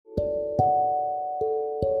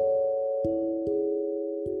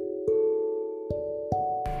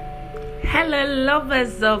Hello,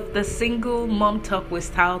 lovers of the Single Mom Talk with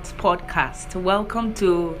Styles podcast. Welcome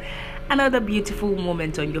to another beautiful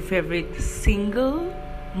moment on your favorite single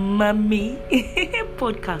mommy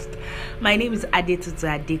podcast. My name is Adetutu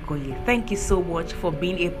Adekoye. Thank you so much for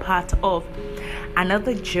being a part of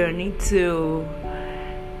another journey to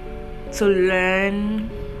learn,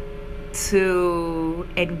 to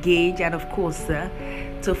engage, and of course,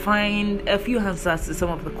 to find a few answers to some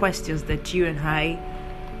of the questions that you and I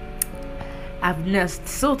have nursed.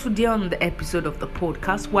 So today on the episode of the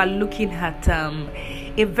podcast, we're looking at a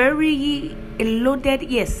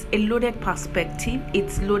loaded perspective.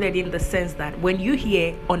 It's loaded in the sense that when you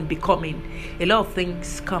hear unbecoming, a lot of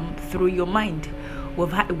things come through your mind.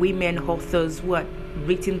 We've had women authors who have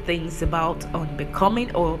written things about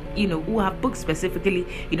unbecoming, or who have books specifically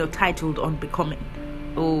titled Unbecoming.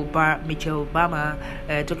 Michelle Obama,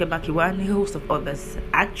 Toke Makiwan, a host of others.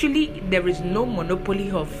 Actually, there is no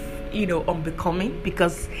monopoly of unbecoming,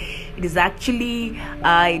 because it is actually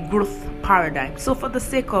a growth paradigm. So for the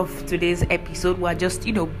sake of today's episode, we're just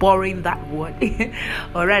borrowing that word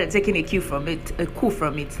or rather taking a cue from it.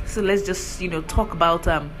 So let's just talk about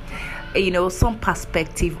some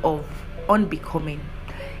perspective of unbecoming.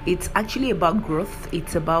 It's actually about growth.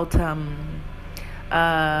 It's about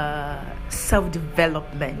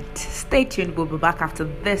self-development. Stay tuned. We'll be back after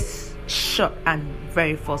this short and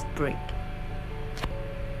very first break.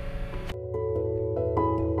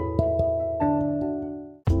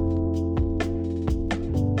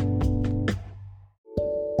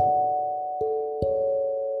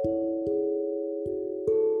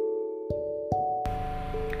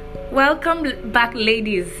 Welcome back,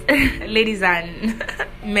 ladies and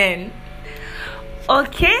men.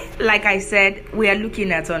 Okay, like I said, we are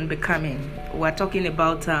looking at unbecoming. We're talking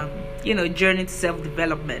about journey to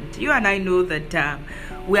self-development. You and I know that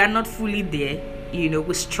we are not fully there.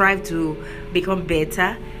 We strive to become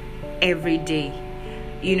better every day.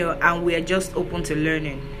 And we are just open to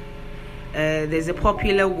learning. There's a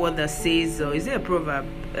popular word that says, or is it a proverb?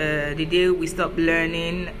 The day we stop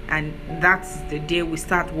learning, and that's the day we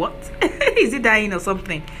start what? Is it dying or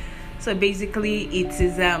something? So basically, it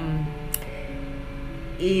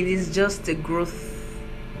is just a growth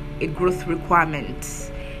requirement.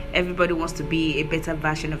 Everybody wants to be a better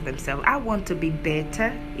version of themselves. I want to be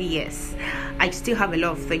better. Yes, I still have a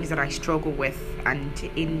lot of things that I struggle with, and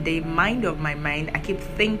in the mind of my mind, I keep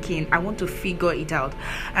thinking I want to figure it out.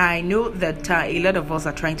 I know that a lot of us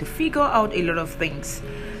are trying to figure out a lot of things.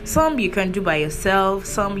 Some you can do by yourself.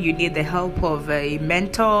 Some you need the help of a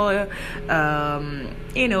mentor, an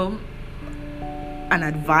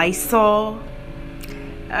advisor.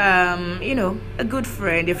 A good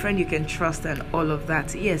friend, a friend you can trust, and all of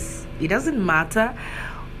that. Yes, it doesn't matter.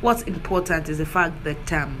 What's important is the fact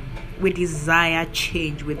that we desire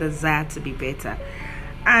change, we desire to be better.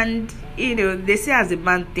 And, they say as a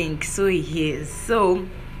man thinks, so he is. So,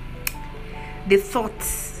 the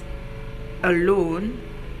thoughts alone,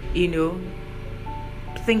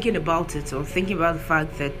 thinking about it, or thinking about the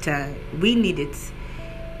fact that we need it,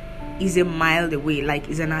 is a mile away, like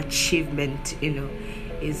is an achievement,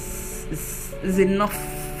 is enough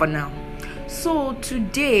for now. So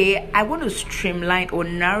today I want to streamline or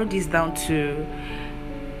narrow this down to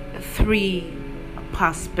 3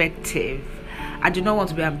 perspectives. I do not want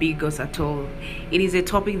to be ambiguous at all. It is a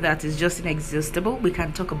topic that is just inexhaustible. We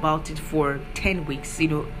can talk about it for 10 weeks,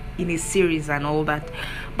 in a series and all that.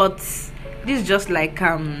 But this is just like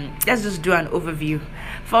let's just do an overview.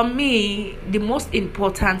 For me, the most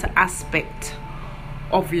important aspect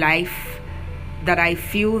of life that I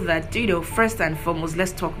feel that, first and foremost,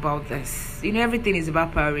 let's talk about this. Everything is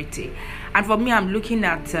about priority. And for me, I'm looking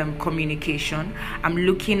at communication. I'm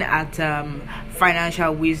looking at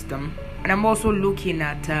financial wisdom. And I'm also looking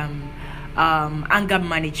at anger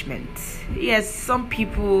management. Yes, some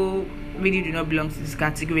people really do not belong to this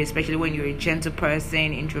category, especially when you're a gentle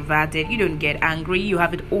person, introverted. You don't get angry. You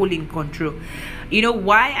have it all in control.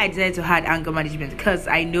 Why I decided to add anger management? Because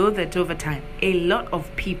I know that over time, a lot of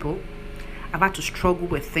people I've had to struggle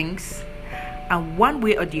with things, and one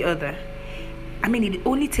way or the other,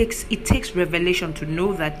 it takes revelation to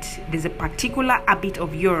know that there's a particular habit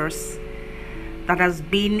of yours that has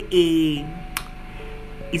been a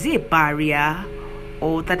barrier,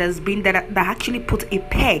 or that has been that actually put a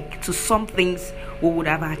peg to some things we would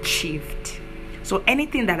have achieved. So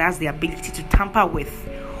anything that has the ability to tamper with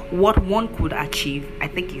what one could achieve, I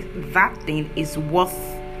think that thing is worth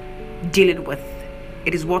dealing with.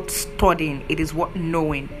 It is worth studying. It is worth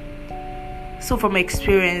knowing. So from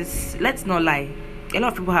experience, let's not lie, a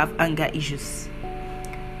lot of people have anger issues.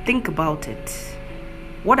 Think about it.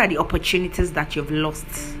 What are the opportunities that you've lost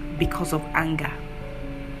because of anger.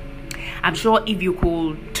 I'm sure if you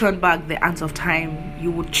could turn back the hands of time,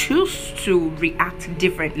 you would choose to react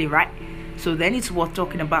differently, right? So then it's worth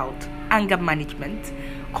talking about anger management,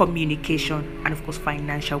 communication, and of course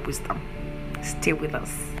financial wisdom. Stay with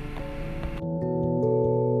us.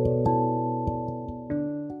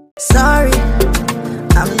 Sorry,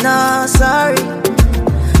 I'm not sorry.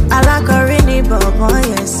 I like a rainy bob on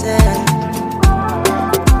yourself.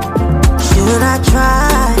 Should I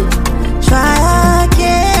try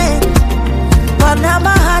again? But now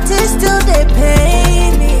my heart is still they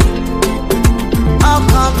pain me. Oh,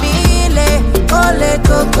 Camille, ole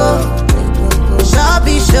coco.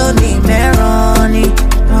 Shabi shoni me running.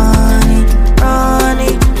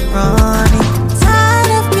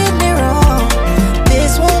 Tired of getting it wrong.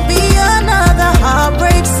 This won't be another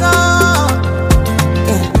heartbreak song.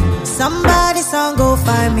 Yeah. Somebody song go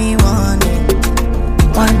find me one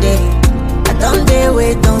day. I don't dare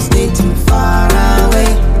wait, don't stay too far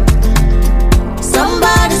away.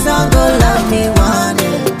 Somebody song go love me one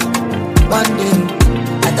day.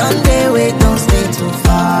 I don't dare wait, don't stay too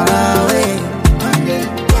far away. One day,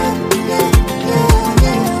 yeah.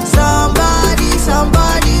 Somebody song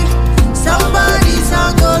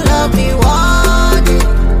go love me one day.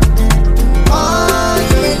 Oh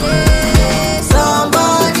yeah.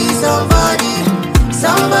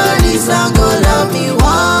 Somebody song go love me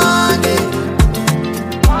one day.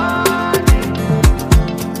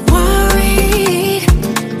 Worried,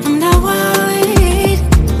 I'm not worried.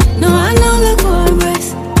 No, I know the progress.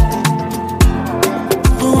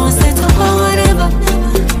 Who wants to talk about whatever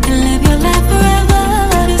and live your life forever?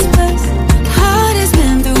 This place, heart has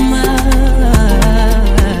been through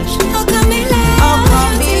much. Oh, Camille,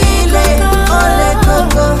 ole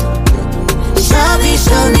coco. Shabi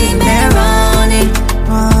shoni me running.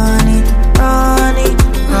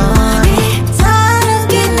 Tired of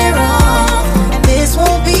getting it wrong, and this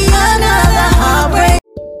won't be another heartbreak.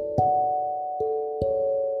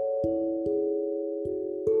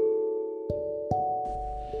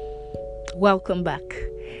 Welcome back.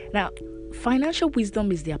 Now, financial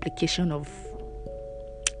wisdom is the application of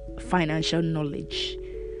financial knowledge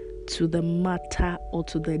to the matter or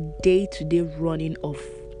to the day-to-day running of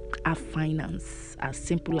our finance. As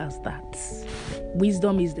simple as that.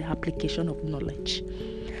 Wisdom is the application of knowledge.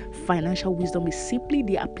 Financial wisdom is simply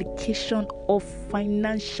the application of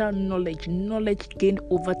financial knowledge gained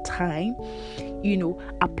over time,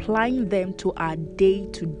 applying them to our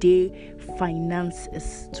day-to-day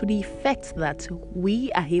finances to the effect that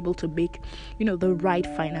we are able to make, the right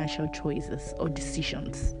financial choices or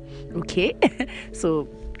decisions. Okay? So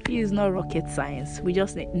it is not rocket science. We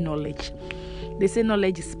just need knowledge. They say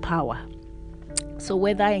knowledge is power. So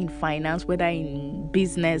whether in finance, whether in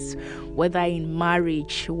business, whether in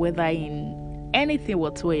marriage, whether in anything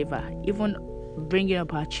whatsoever, even bringing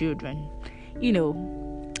up our children,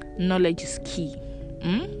 knowledge is key.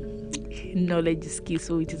 Knowledge is key.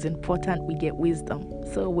 So it is important we get wisdom.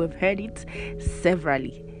 So we've heard it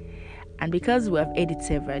severally. And because we have heard it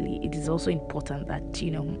severally, it is also important that,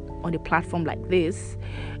 on a platform like this,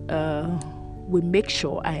 we make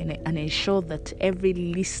sure and ensure that every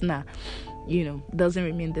listener doesn't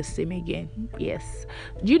remain the same again. Yes.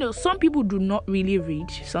 Some people do not really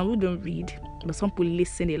read. Some people don't read, but some people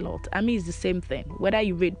listen a lot. I mean, it's the same thing. Whether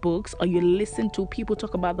you read books or you listen to people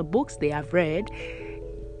talk about the books they have read,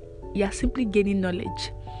 you're simply gaining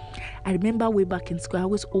knowledge. I remember way back in school, I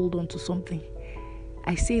always hold on to something.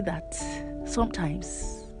 I say that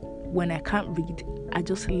sometimes when I can't read, I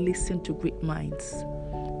just listen to great minds,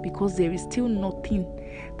 because there is still nothing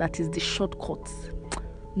that is the shortcuts.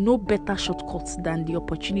 No better shortcuts than the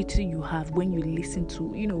opportunity you have when you listen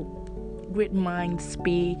to, great minds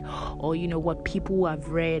speak, or, what people who have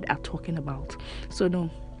read are talking about. So, no,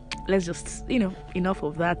 let's just, enough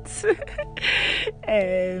of that,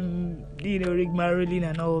 rigmaroling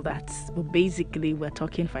and all that. But basically, we're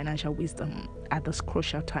talking financial wisdom at this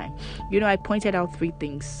crucial time. I pointed out 3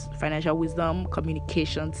 things: financial wisdom,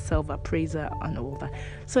 communication, self-appraisal, and all that.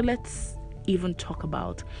 So let's even talk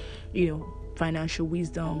about, financial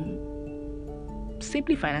wisdom,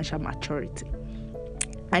 simply financial maturity.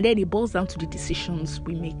 And then it boils down to the decisions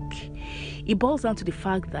we make. It boils down to the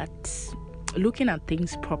fact that looking at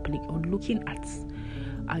things properly, or looking at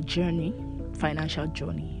our journey, financial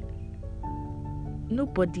journey,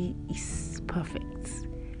 nobody is perfect.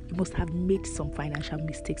 You must have made some financial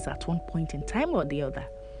mistakes at one point in time or the other.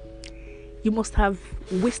 You must have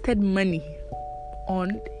wasted money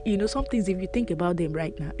on, some things. If you think about them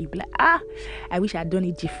right now, you'll be like, I wish I'd done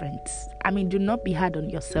it different. I mean, do not be hard on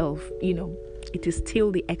yourself. It is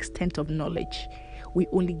still the extent of knowledge. we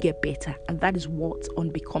only get better. And that is what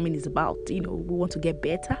Unbecoming is about. We want to get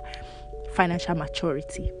better. Financial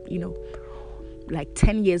maturity, like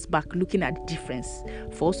 10 years back, looking at the difference,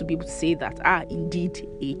 for us to be able to say that, indeed,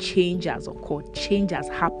 a change has occurred, change has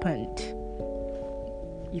happened.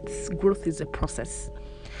 Growth is a process.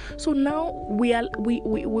 So now we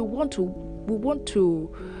want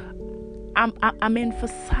to I'm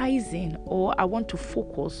emphasizing, or I want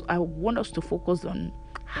us to focus on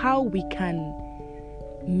how we can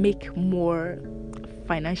make more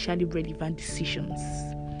financially relevant decisions,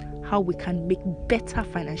 how we can make better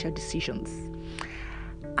financial decisions,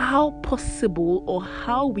 how possible or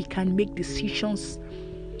how we can make decisions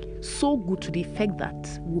so good to the effect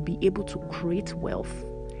that we'll be able to create wealth,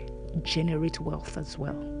 generate wealth as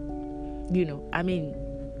well.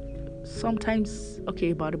 Sometimes,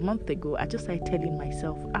 about a month ago, I just started telling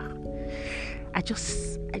myself,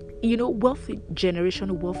 wealth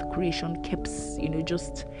generation, wealth creation keeps,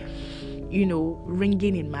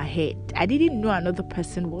 ringing in my head. I didn't know another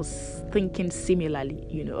person was thinking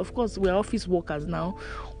similarly. Of course, we're office workers now.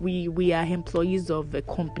 We are employees of a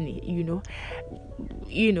company.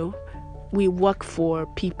 We work for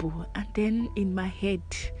people, and then in my head,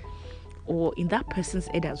 or in that person's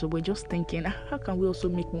head as well, we're just thinking, how can we also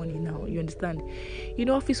make money now? You understand?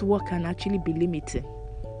 Office work can actually be limiting.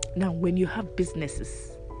 Now, when you have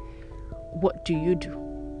businesses, what do?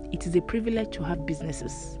 It is a privilege to have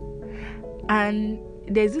businesses. And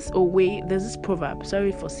there's this proverb,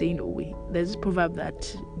 sorry for saying Owe, there's this proverb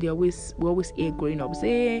that we always hear growing up,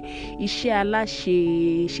 say,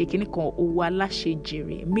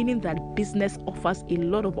 meaning that business offers a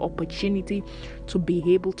lot of opportunity to be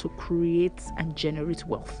able to create and generate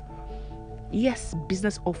wealth. Yes,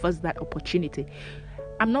 business offers that opportunity.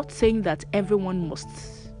 I'm not saying that everyone must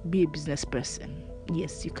be a business person.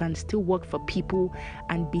 Yes, you can still work for people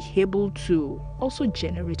and be able to also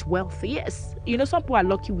generate wealth. Yes, some people are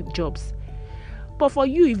lucky with jobs. But for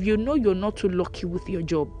you, if you're not too lucky with your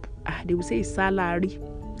job, they will say salary.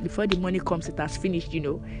 Before the money comes, it has finished,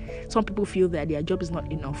 Some people feel that their job is not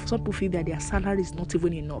enough. Some people feel that their salary is not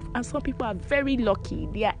even enough. And some people are very lucky.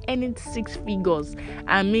 They are earning 6 figures.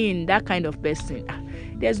 That kind of person,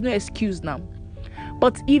 there's no excuse now.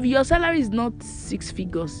 But if your salary is not 6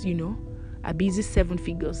 figures, a busy 7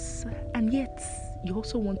 figures, and yet you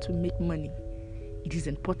also want to make money, it is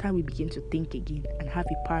important we begin to think again and have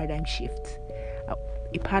a paradigm shift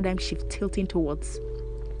tilting towards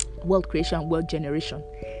wealth creation, wealth generation,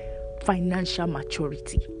 financial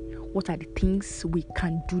maturity. What are the things we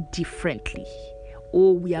can do differently?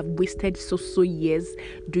 We have wasted so years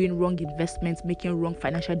doing wrong investments, making wrong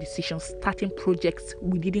financial decisions, starting projects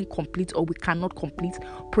we didn't complete or we cannot complete,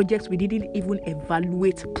 projects we didn't even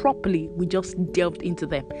evaluate properly. We just delved into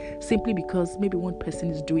them simply because maybe one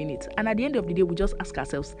person is doing it. And at the end of the day, we just ask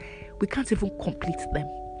ourselves, we can't even complete them.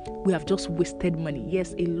 We have just wasted money.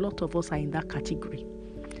 Yes, a lot of us are in that category.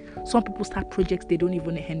 Some people start projects they don't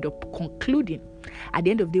even end up concluding. At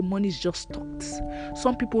the end of the day, money is just stopped.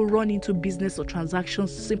 Some people run into business or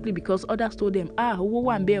transactions simply because others told them,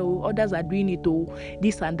 others are doing it,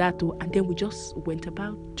 this and that, and then we just went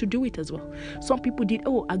about to do it as well. Some people did,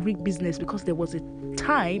 agri business because there was a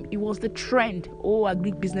time, it was the trend.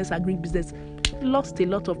 Agri business, lost a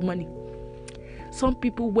lot of money. Some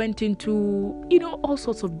people went into, all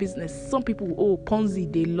sorts of business. Some people, Ponzi,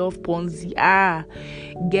 they love Ponzi.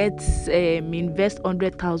 Invest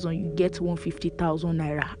 100,000, you get 150,000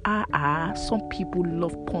 naira. Some people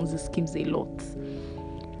love Ponzi schemes a lot.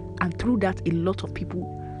 And through that, a lot of people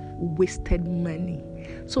wasted money.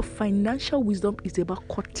 So financial wisdom is about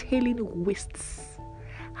curtailing wastes.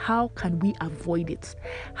 How can we avoid it?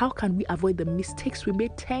 How can we avoid the mistakes we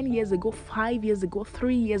made 10 years ago, 5 years ago,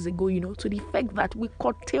 3 years ago, to the effect that we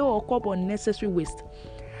curtail or curb unnecessary waste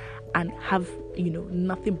and have,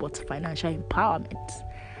 nothing but financial empowerment.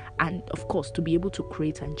 And of course, to be able to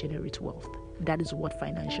create and generate wealth. That is what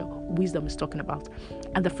financial wisdom is talking about.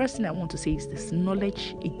 And the first thing I want to say is this: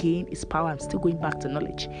 knowledge, again, is power. I'm still going back to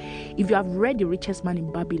knowledge. If you have read The Richest Man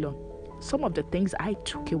in Babylon, some of the things I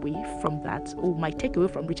took away from that, or my takeaway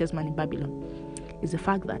from Richest Man in Babylon, is the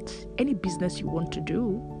fact that any business you want to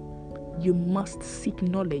do, you must seek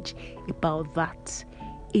knowledge about that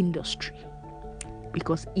industry.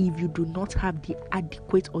 Because if you do not have the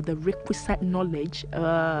adequate or the requisite knowledge,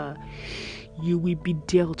 you will be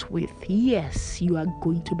dealt with. Yes, you are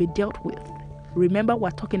going to be dealt with. Remember,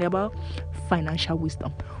 we're talking about financial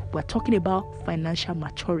wisdom. We're talking about financial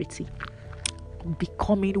maturity.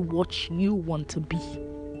 Becoming what you want to be.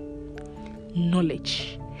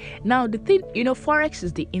 Knowledge. Now, the thing, Forex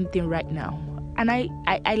is the in thing right now. And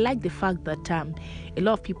I like the fact that a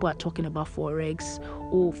lot of people are talking about Forex.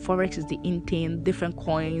 Oh, Forex is the in thing, different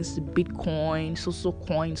coins, Bitcoin, so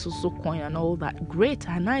coin, and all that. Great,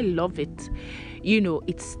 and I love it.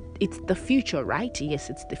 It's the future, right? Yes,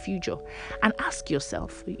 it's the future. And ask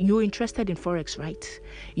yourself, you're interested in Forex, right?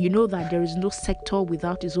 You know that there is no sector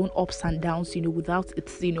without its own ups and downs, without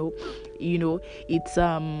its, it's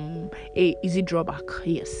a easy drawback.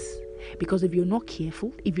 Yes. Because if you're not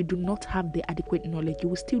careful, if you do not have the adequate knowledge, you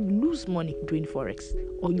will still lose money doing Forex,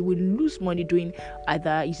 or you will lose money doing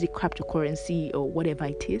either is it cryptocurrency or whatever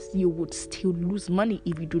it is. You would still lose money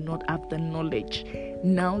if you do not have the knowledge.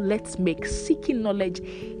 Now let's make seeking knowledge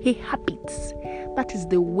a habit. That is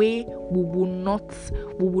the way we will not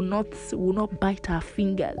bite our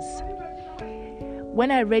fingers. When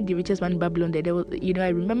I read The Richest Man in Babylon, there was, I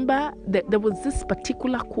remember that there was this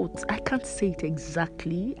particular quote. I can't say it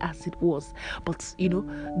exactly as it was, but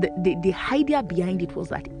the idea behind it was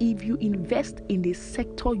that if you invest in a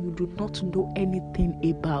sector you do not know anything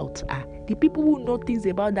about, the people who know things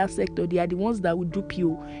about that sector, they are the ones that will dupe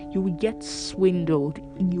you. You will get swindled.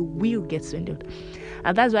 You will get swindled,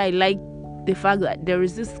 and that's why I like the fact that there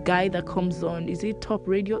is this guy that comes on, is it Top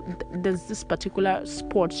Radio? There's this particular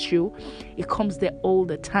sports show. It comes there all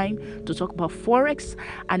the time to talk about Forex,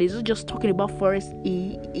 and he's not just talking about Forex.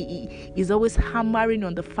 He's always hammering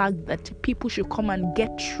on the fact that people should come and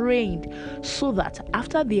get trained, so that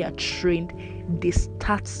after they are trained, they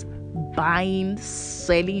start buying,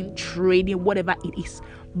 selling, trading, whatever it is,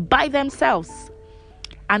 by themselves,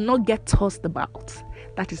 and not get tossed about.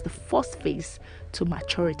 That is the first phase to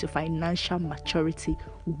maturity, financial maturity.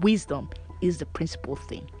 Wisdom is the principal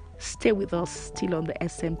thing. Stay with us, still on the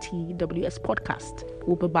SMTWS podcast.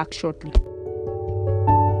 We'll be back shortly.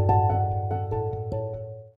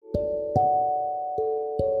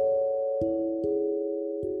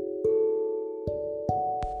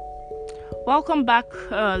 Welcome back,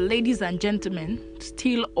 ladies and gentlemen.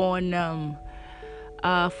 Still on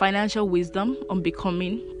financial wisdom on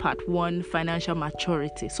becoming part 1, financial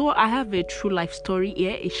maturity. So I have a true life story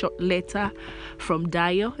here, a short letter from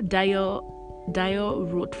Dio. Dio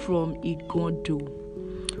wrote from Igodo.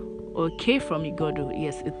 Okay, from Igodo.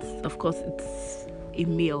 Yes, it's a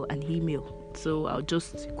mail, an email. So I'll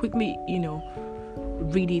just quickly,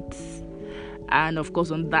 read it. And of course,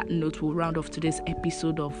 on that note, we'll round off today's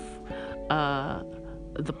episode of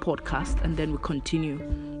the podcast, and then we'll continue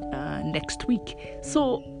next week.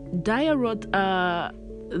 So Dia wrote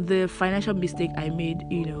the financial mistake I made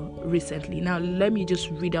recently. Now let me just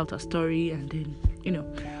read out a story, and then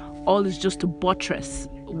all is just to buttress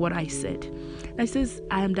what I said. And it says,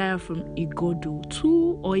 I am Dia from Igodo.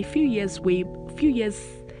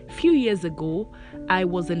 Few years ago, I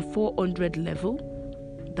was in 400 level.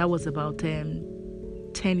 That was about 10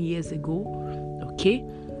 years ago. Okay.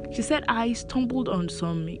 She said, I stumbled on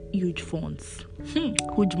some huge funds,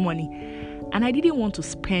 huge money, and I didn't want to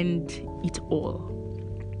spend it all.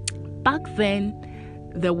 Back then,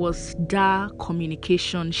 there was DA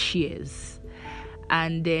Communication shares,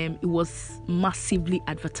 and it was massively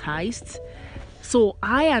advertised. So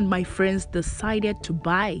I and my friends decided to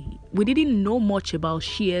buy. We didn't know much about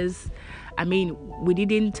shares. We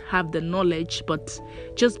didn't have the knowledge, but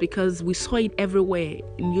just because we saw it everywhere,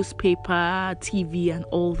 newspaper, TV, and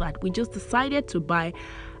all that, we just decided to buy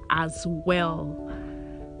as well.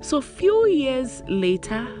 So a few years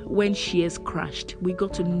later, when shares crashed, we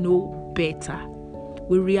got to know better.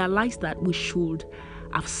 We realized that we should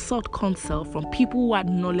have sought counsel from people who had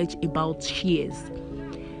knowledge about shares.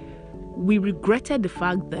 We regretted the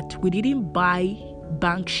fact that we didn't buy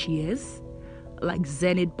bank shares like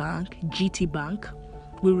Zenith Bank, GT Bank.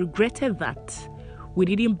 We regretted that we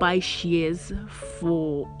didn't buy shares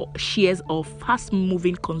of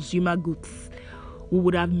fast-moving consumer goods. We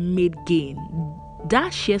would have made gain.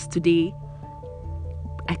 That shares today,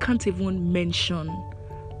 I can't even mention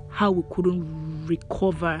how we couldn't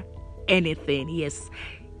recover anything. Yes,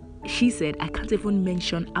 she said, I can't even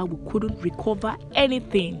mention how we couldn't recover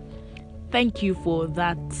anything. Thank you for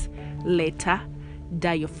that letter,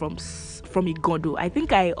 Dayo from Igodo. I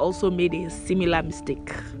think I also made a similar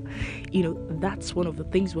mistake. That's one of the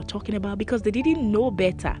things we're talking about, because they didn't know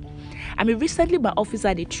better. Recently my office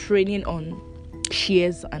had a training on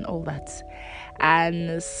shares and all that,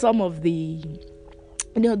 and some of the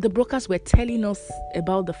brokers were telling us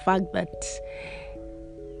about the fact that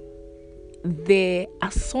there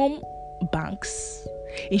are some banks.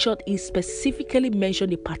 In short, he specifically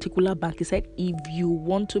mentioned a particular bank. He said, if you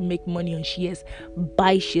want to make money on shares,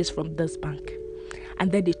 buy shares from this bank.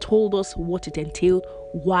 And then they told us what it entailed,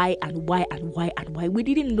 why and why and why and why. We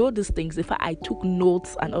didn't know these things. In fact, I took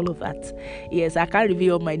notes and all of that. Yes, I can't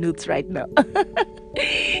reveal my notes right now.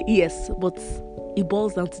 Yes, but it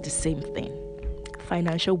boils down to the same thing.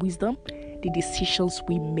 Financial wisdom. The decisions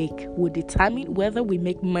we make will determine whether we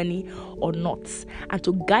make money or not. And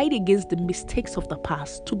to guide against the mistakes of the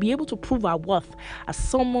past, to be able to prove our worth as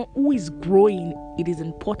someone who is growing, it is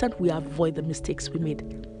important we avoid the mistakes we made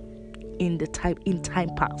in time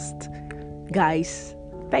past. Guys,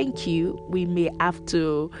 thank you. We may have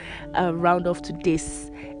to round off today's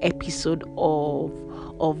episode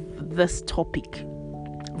of this topic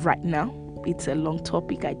right now. It's a long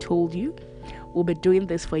topic, I told you. We'll be doing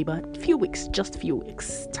this for about few weeks, just few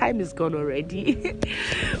weeks. Time is gone already.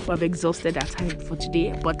 We've exhausted our time for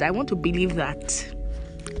today, but I want to believe that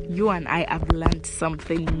you and I have learned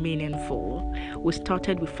something meaningful. We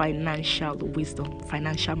started with financial wisdom,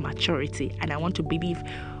 financial maturity, and I want to believe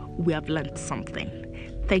we have learned something.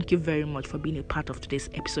 Thank you very much for being a part of today's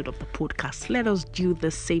episode of the podcast. Let us do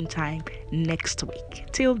the same time next week.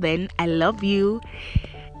 Till then, I love you.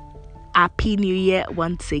 Happy New Year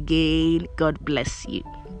once again. God bless you.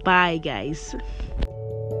 Bye, guys.